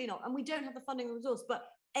absolutely not, and we don't have the funding and resource. But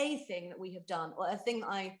a thing that we have done, or a thing that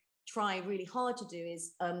I try really hard to do,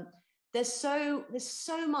 is there's so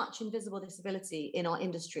much invisible disability in our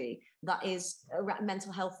industry that is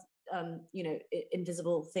mental health,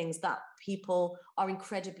 invisible things that people are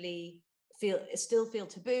still feel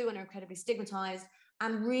taboo and are incredibly stigmatized.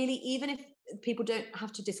 And really, even if people don't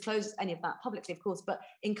have to disclose any of that publicly, of course, but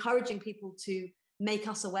encouraging people to make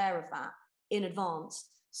us aware of that in advance,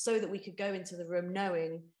 so that we could go into the room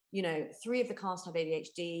knowing, 3 of the cast have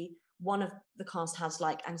ADHD, 1 of the cast has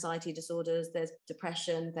like anxiety disorders, there's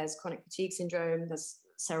depression, there's chronic fatigue syndrome, there's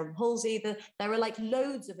cerebral palsy, there are like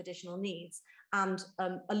loads of additional needs. And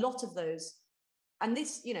a lot of those, and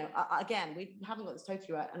this, again, we haven't got this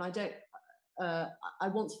totally right, and I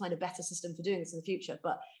want to find a better system for doing this in the future,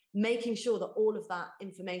 but making sure that all of that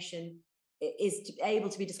information is able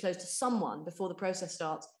to be disclosed to someone before the process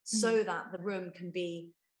starts, so that the room can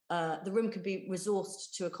be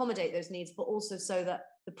resourced to accommodate those needs, but also so that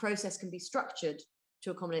the process can be structured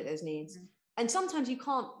to accommodate those needs. And sometimes you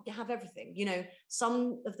can't have everything.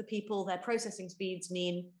 Some of the people, their processing speeds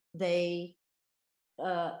mean they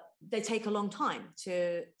take a long time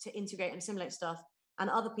to integrate and assimilate stuff. And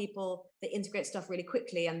other people, they integrate stuff really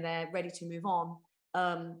quickly and they're ready to move on.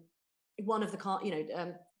 One of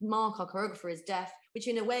the, Mark, our choreographer, is deaf, which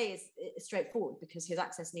in a way is straightforward because his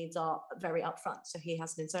access needs are very upfront. So he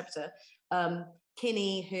has an interpreter.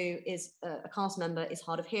 Kinney, who is a cast member, is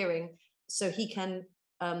hard of hearing. So he can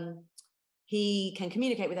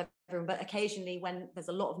communicate with everyone, but occasionally when there's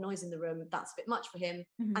a lot of noise in the room, that's a bit much for him.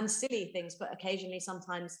 And silly things, but occasionally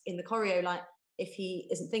sometimes in the choreo, like, if he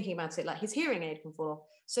isn't thinking about it, like his hearing aid can fall off.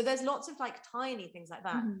 So there's lots of like tiny things like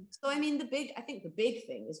that. So I mean, I think the big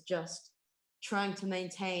thing is just trying to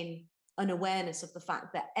maintain an awareness of the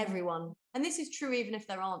fact that everyone, and this is true even if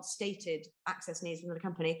there aren't stated access needs within the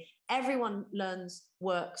company, everyone learns,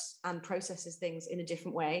 works and processes things in a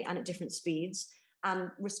different way and at different speeds, and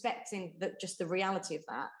respecting just the reality of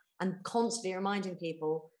that, and constantly reminding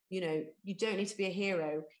people, you don't need to be a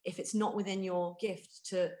hero if it's not within your gift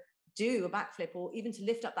to do a backflip or even to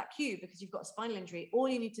lift up that cube because you've got a spinal injury. All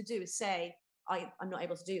you need to do is say, I'm not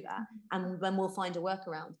able to do that, and then we'll find a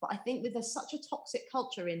workaround. But I think that there's such a toxic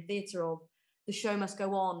culture in theatre of the show must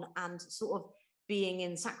go on and sort of being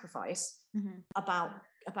in sacrifice about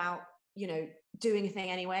doing a thing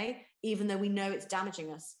anyway, even though we know it's damaging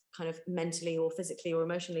us kind of mentally or physically or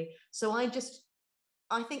emotionally. So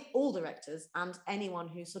I think all directors and anyone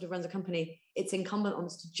who sort of runs a company, it's incumbent on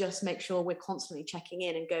us to just make sure we're constantly checking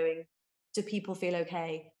in and going, do people feel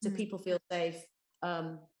okay? Do people feel safe?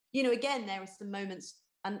 Again, there are some moments,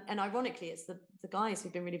 and ironically, it's the guys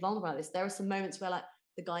who've been really vulnerable about this. There are some moments where like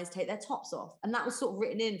the guys take their tops off, and that was sort of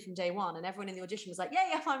written in from day one, and everyone in the audition was like,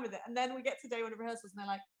 yeah, fine with it. And then we get to day one of rehearsals, and they're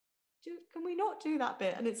like, can we not do that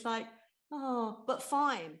bit? And it's like, oh, but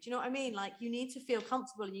fine. Do you know what I mean? Like, you need to feel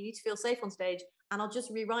comfortable and you need to feel safe on stage. And I'll just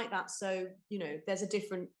rewrite that so, there's a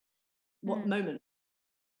different moment.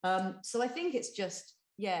 So I think it's just,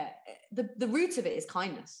 the root of it is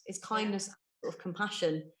kindness. It's kindness, sort of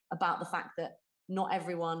compassion about the fact that not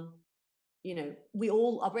everyone,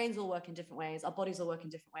 our brains all work in different ways. Our bodies all work in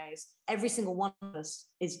different ways. Every single one of us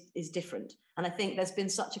is different. And I think there's been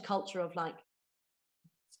such a culture of like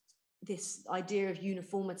this idea of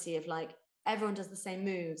uniformity, of like, everyone does the same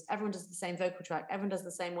moves, everyone does the same vocal track, everyone does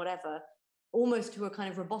the same whatever, almost to a kind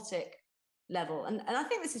of robotic level. And I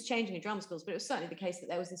think this is changing in drama schools, but it was certainly the case that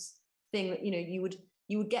there was this thing that, you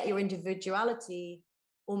would get your individuality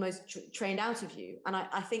almost trained out of you. And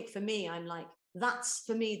I think for me, I'm like, that's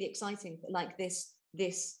for me the exciting, like this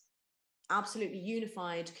absolutely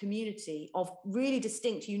unified community of really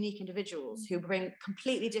distinct, unique individuals who bring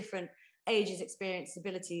completely different ages, experiences,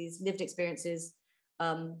 abilities, lived experiences,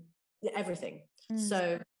 everything.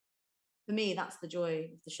 So for me, that's the joy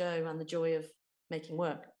of the show and the joy of making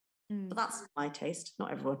work. But that's my taste.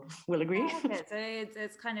 Not everyone will agree. Okay, so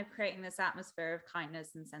it's kind of creating this atmosphere of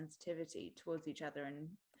kindness and sensitivity towards each other, and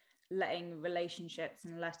letting relationships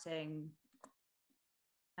and letting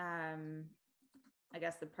I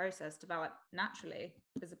guess the process develop naturally,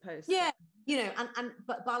 as opposed to, you know, and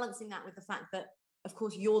but balancing that with the fact that, of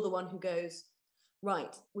course, you're the one who goes,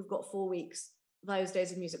 right, we've got 4 weeks, those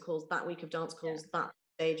days of music calls, that week of dance calls, that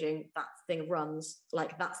staging, that thing of runs,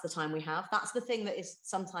 like that's the time we have. That's the thing that is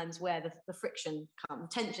sometimes where the friction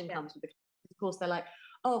comes, tension comes with the, of course, they're like,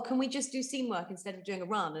 oh, can we just do scene work instead of doing a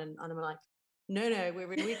run? And I'm like, no,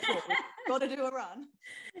 we're in week 4, we've got to do a run.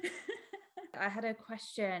 I had a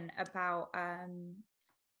question about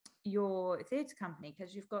your theatre company,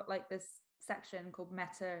 because you've got like this section called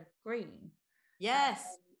Meta Green. Yes.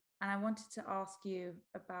 And I wanted to ask you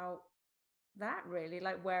about that, really,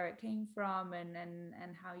 like where it came from and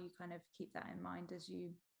how you kind of keep that in mind as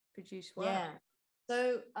you produce work. Yeah.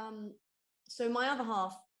 So my other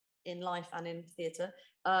half in life and in theatre,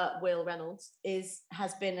 Will Reynolds,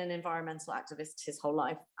 has been an environmental activist his whole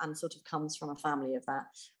life and sort of comes from a family of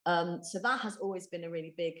that. So that has always been a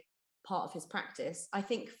really big part of his practice. I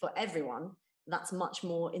think for everyone, that's much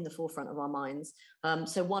more in the forefront of our minds.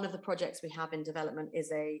 So one of the projects we have in development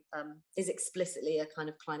is explicitly a kind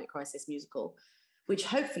of climate crisis musical, which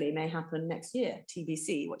hopefully may happen next year.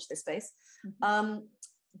 TBC, watch this space.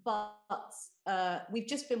 But we've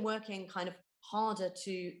just been working kind of harder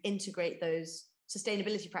to integrate those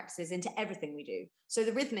sustainability practices into everything we do. So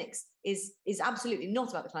the rhythmics is absolutely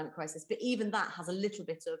not about the climate crisis, but even that has a little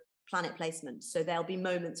bit of planet placement. So there'll be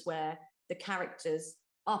moments where the characters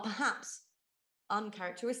are perhaps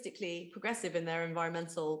uncharacteristically progressive in their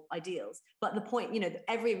environmental ideals. But the point, you know,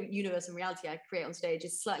 every universe and reality I create on stage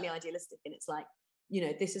is slightly idealistic. And it's like, you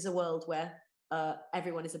know, this is a world where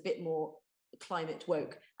everyone is a bit more climate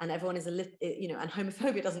woke, and everyone is you know, and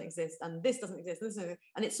homophobia doesn't exist, and this doesn't exist,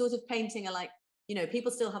 and it's sort of painting a, like, you know,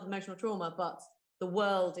 people still have emotional trauma, but the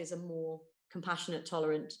world is a more compassionate,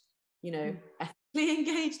 tolerant, you know, ethically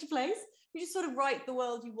engaged place. You just sort of write the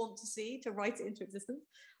world you want to see, to write it into existence.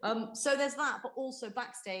 So there's that, but also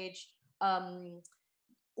backstage,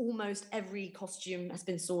 almost every costume has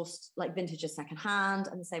been sourced like vintage or secondhand,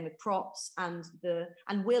 and the same with props, and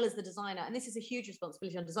Will is the designer, and this is a huge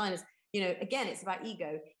responsibility on designers. You know, again, it's about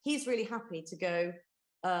ego. He's really happy to go,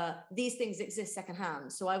 these things exist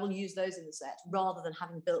secondhand, so I will use those in the set rather than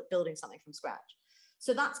having building something from scratch.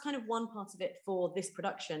 So that's kind of one part of it for this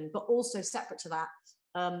production, but also separate to that,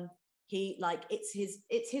 he, like, it's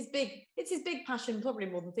his big passion, probably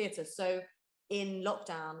more than theatre. So in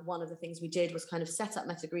lockdown, one of the things we did was kind of set up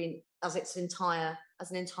Meta Green as an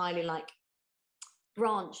entirely like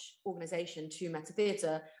branch organization to Meta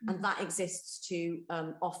Theatre, and that exists to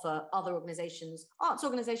offer other organizations, arts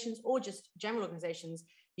organizations, or just general organizations,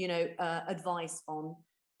 you know, advice on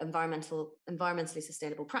environmentally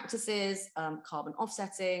sustainable practices, carbon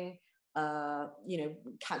offsetting, you know,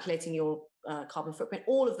 calculating your carbon footprint,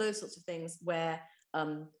 all of those sorts of things, where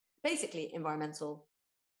basically environmental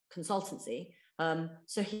consultancy.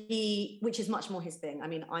 So which is much more his thing. I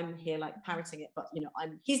mean, I'm here like parroting it, but you know,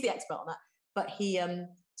 he's the expert on that. But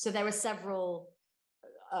so there are several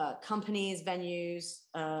companies, venues,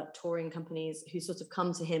 touring companies who sort of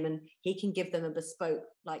come to him, and he can give them a bespoke,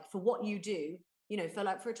 like, for what you do, you know,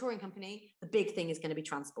 for a touring company, the big thing is going to be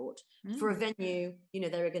transport. For a venue, you know,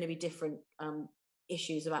 there are going to be different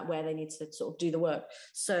issues about where they need to sort of do the work.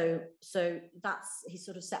 So he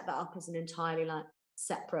sort of set that up as an entirely like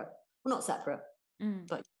separate, well, not separate,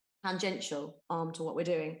 but tangential arm to what we're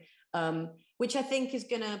doing. Which I think is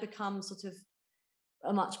going to become sort of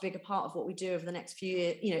a much bigger part of what we do over the next few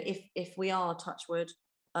years. You know, if we are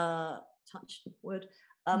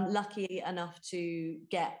lucky enough to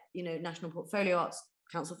get, you know, National Portfolio Arts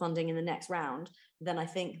Council funding in the next round, then I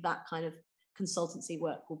think that kind of consultancy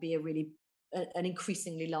work will be an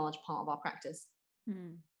increasingly large part of our practice.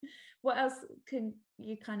 What else can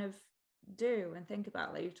you kind of do and think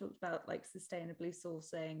about? Like, you've talked about like sustainably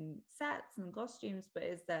sourcing sets and costumes, but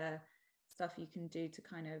is there stuff you can do to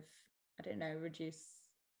kind of, I don't know, reduce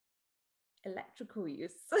electrical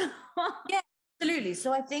use? Yeah, absolutely.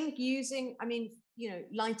 So I think you know,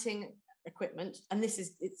 lighting equipment, and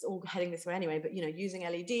it's all heading this way anyway, but you know, using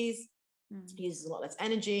LEDs uses a lot less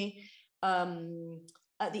energy.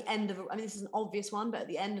 At the end of this is an obvious one, but at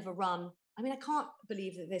the end of a run, I mean, I can't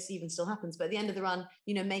believe that this even still happens, but at the end of the run,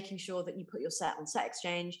 you know, making sure that you put your set on Set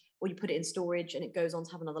Exchange, or you put it in storage and it goes on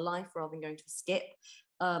to have another life rather than going to a skip,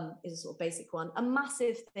 is a sort of basic one. A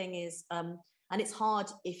massive thing is, and it's hard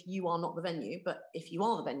if you are not the venue, but if you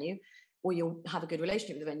are the venue, or you'll have a good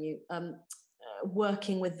relationship with the venue,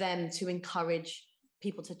 working with them to encourage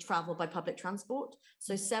people to travel by public transport.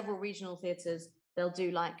 So several regional theatres, they'll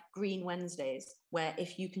do like Green Wednesdays, where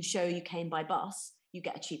if you can show you came by bus, you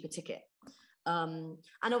get a cheaper ticket. And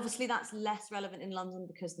obviously that's less relevant in London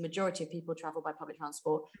because the majority of people travel by public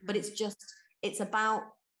transport, but it's about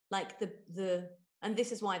like and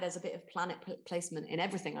this is why there's a bit of planet placement in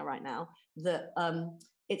everything I write now, that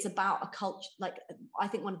it's about a culture. Like, I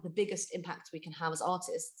think one of the biggest impacts we can have as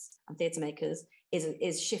artists and theatre makers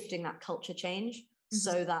is shifting that culture change,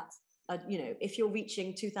 so that you know, if you're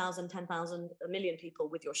reaching 2,000, 10,000, a million people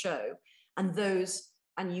with your show,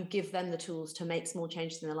 and you give them the tools to make small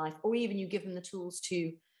changes in their life, or even you give them the tools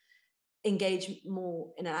to engage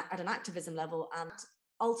more at an activism level, and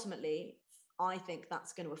ultimately I think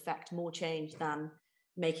that's going to affect more change than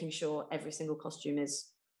making sure every single costume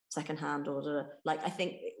is secondhand or like. I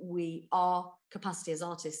think our capacity as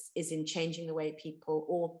artists is in changing the way people,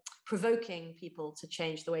 or provoking people to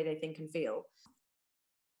change the way they think and feel.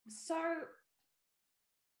 So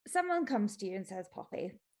someone comes to you and says,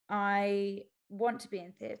 Poppy, I want to be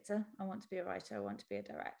in theatre, I want to be a writer, I want to be a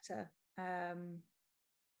director.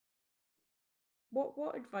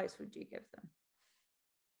 What advice would you give them?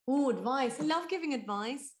 Oh, advice. I love giving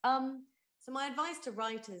advice. So my advice to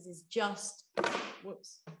writers is just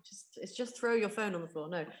throw your phone on the floor.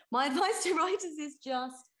 No, my advice to writers is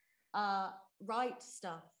just write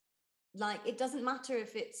stuff. Like, it doesn't matter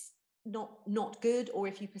if it's not good, or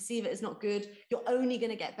if you perceive it as not good. You're only going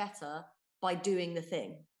to get better by doing the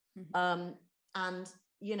thing. And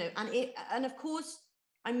you know, and of course,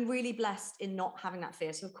 I'm really blessed in not having that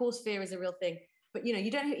fear. So of course, fear is a real thing. But you know,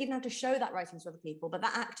 you don't even have to show that writing to other people. But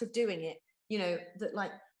that act of doing it, you know, that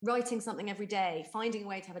like writing something every day, finding a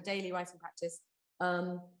way to have a daily writing practice,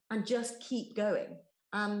 and just keep going,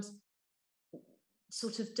 and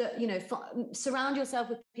sort of, you know, surround yourself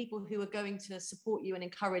with people who are going to support you and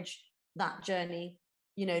encourage that journey.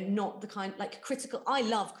 You know, not the kind like critical. I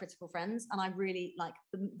love critical friends, and I really like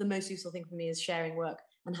the most useful thing for me is sharing work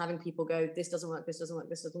and having people go, this doesn't work, this doesn't work,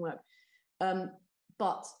 this doesn't work.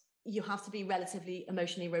 But you have to be relatively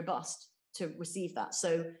emotionally robust to receive that.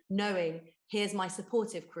 So knowing, here's my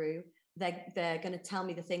supportive crew, they're going to tell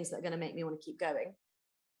me the things that are going to make me want to keep going.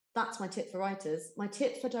 That's my tip for writers. My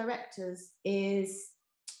tip for directors is,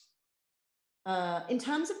 in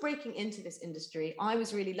terms of breaking into this industry, I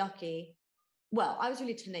was really lucky. Well, I was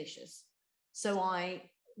really tenacious. So I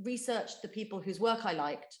researched the people whose work I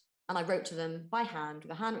liked, and I wrote to them by hand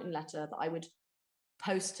with a handwritten letter that I would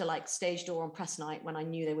post to like stage door on press night when I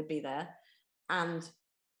knew they would be there. And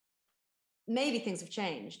maybe things have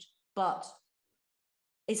changed, but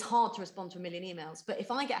it's hard to respond to a million emails. But if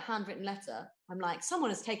I get a handwritten letter, I'm like,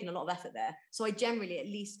 someone has taken a lot of effort there. So I generally at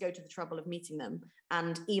least go to the trouble of meeting them.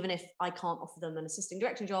 And even if I can't offer them an assisting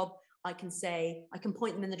directing job, I can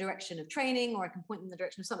point them in the direction of training, or I can point them in the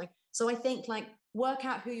direction of something. So I think, like, work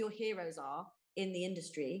out who your heroes are in the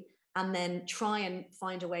industry, and then try and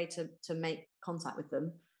find a way to make contact with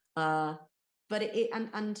them. But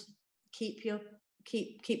and keep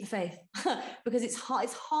the faith, because it's hard.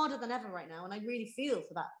 It's harder than ever right now, and I really feel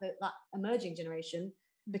for that emerging generation,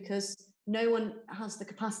 because no one has the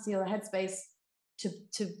capacity or the headspace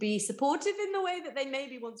to be supportive in the way that they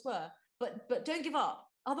maybe once were. But don't give up.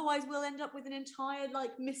 Otherwise, we'll end up with an entire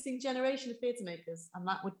like missing generation of theatre makers, and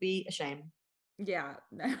that would be a shame. Yeah,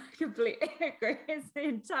 no, I completely agree. It's the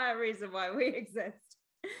entire reason why we exist.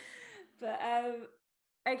 But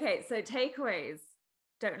okay, so takeaways: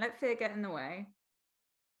 don't let fear get in the way.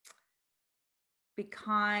 Be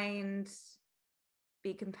kind,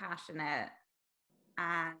 be compassionate,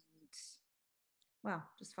 and well,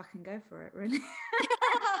 just fucking go for it, really.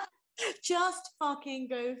 Just fucking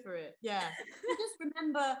go for it. Yeah. Just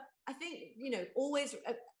remember, I think, you know, always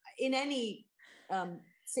in any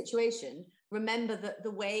situation, remember that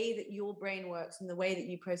the way that your brain works and the way that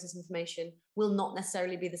you process information will not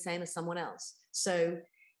necessarily be the same as someone else. So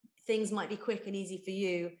things might be quick and easy for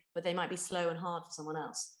you, but they might be slow and hard for someone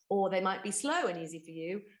else. Or they might be slow and easy for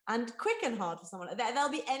you and quick and hard for someone else. There'll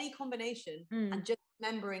be any combination. And just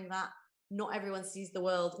remembering that not everyone sees the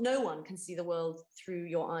world. No one can see the world through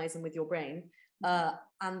your eyes and with your brain.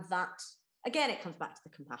 And that, again, it comes back to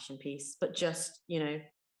the compassion piece, but just, you know,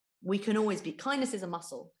 we can always be, kindness is a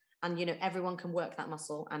muscle, and, you know, everyone can work that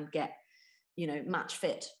muscle and get, you know, match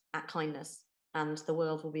fit at kindness, and the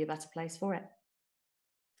world will be a better place for it.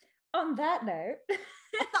 On that note,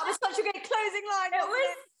 that was such a good closing line. It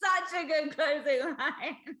was such a good closing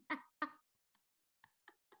line.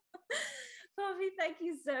 Poppy, thank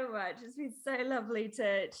you so much. It's been so lovely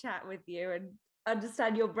to chat with you and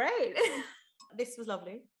understand your brain. This was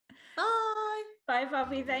lovely. Bye. Bye,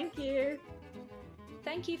 Poppy. Thank you.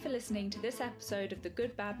 Thank you for listening to this episode of the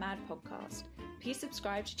Good Bad Mad podcast. Please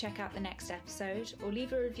subscribe to check out the next episode or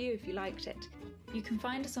leave a review if you liked it. You can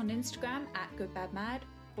find us on Instagram at goodbadmad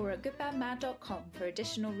or at goodbadmad.com for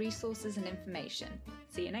additional resources and information.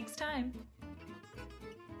 See you next time.